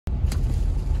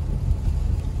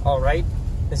Alright,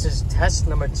 this is test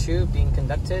number 2 being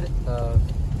conducted of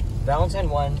Valentine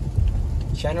One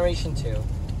Generation 2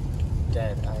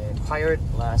 that I acquired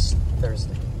last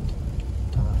Thursday.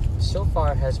 So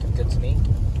far has been good to me,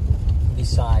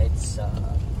 besides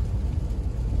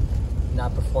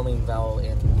not performing well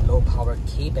in low power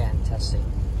K-band testing.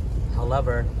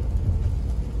 However,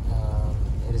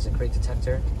 it is a great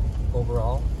detector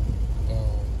overall,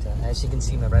 and as you can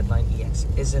see, my Redline EX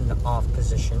is in the off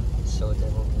position, so there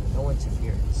will be no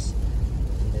interference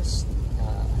in this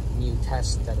new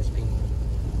test that is being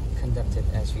conducted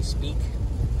as we speak.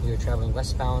 We are traveling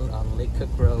westbound on Lake Cook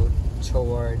Road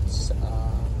towards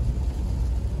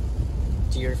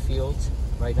Deerfield.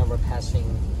 Right now we're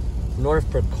passing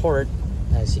Northbrook Court.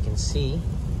 As you can see,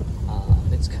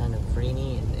 it's kind of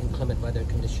rainy and inclement weather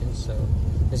conditions, so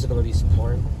visibility is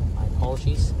poor. My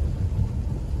apologies.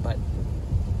 But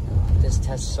this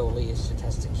test solely is to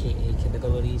test the KA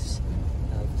capabilities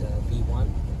of the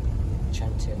V1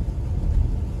 Gen 2.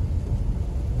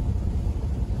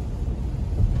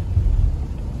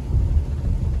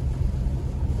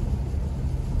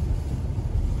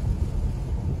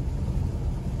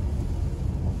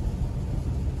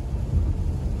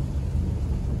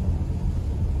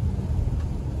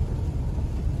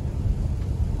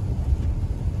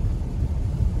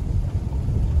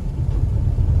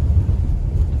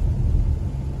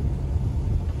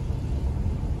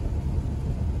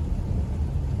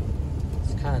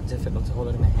 Kind of difficult to hold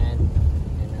it in my hand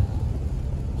in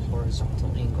a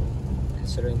horizontal angle,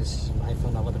 considering this is an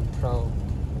iPhone 11 Pro.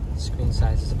 The screen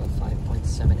size is about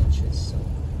 5.7 inches, so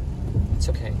it's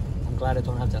okay. I'm glad I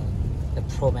don't have the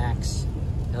Pro Max.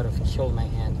 That would have killed my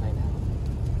hand by now.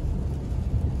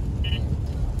 And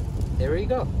there we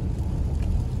go.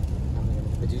 I'm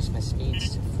going to reduce my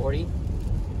speeds to 40,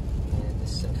 and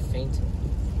this is a faint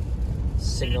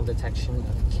signal detection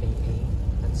of KA.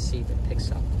 Let's see if it picks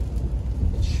up.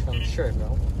 I'm sure it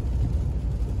will.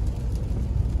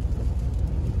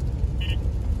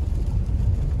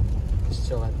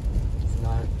 Still at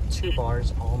 2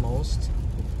 bars almost,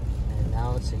 and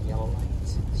now it's a yellow light,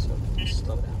 so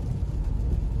slow down.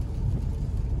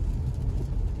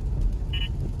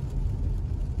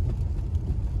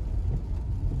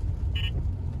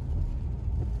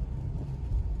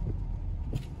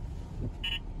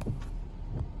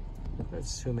 Let's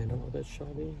zoom in a little bit, shall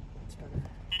we? That's better.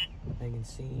 I can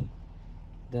see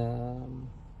the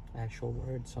actual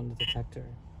words on the detector,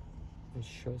 which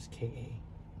shows KA.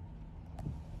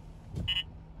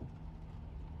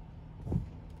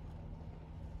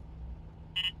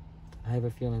 I have a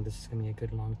feeling this is going to be a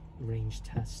good long-range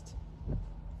test.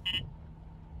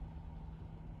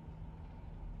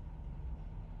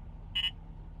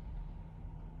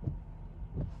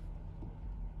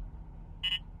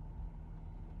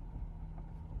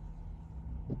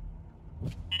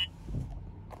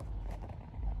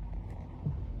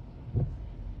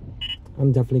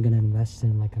 I'm definitely going to invest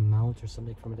in like a mount or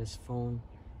something from this phone,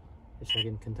 so I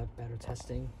can conduct better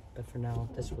testing. But for now,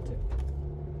 this will do.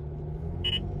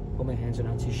 Hope my hands are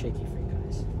not too shaky for you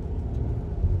guys.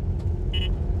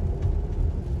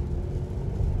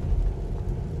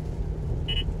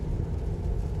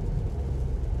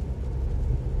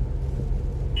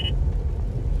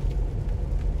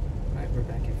 Alright, we're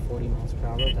back at 40 miles per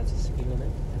hour. That's the speed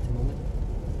limit at the moment.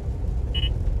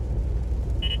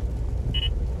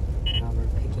 Now we're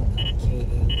picking up KA.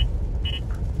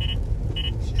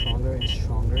 Stronger and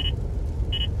stronger.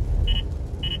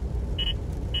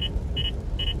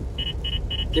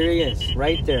 There he is,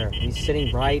 right there. He's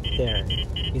sitting right there.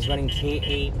 He's running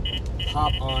KA,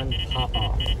 pop on, pop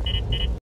off.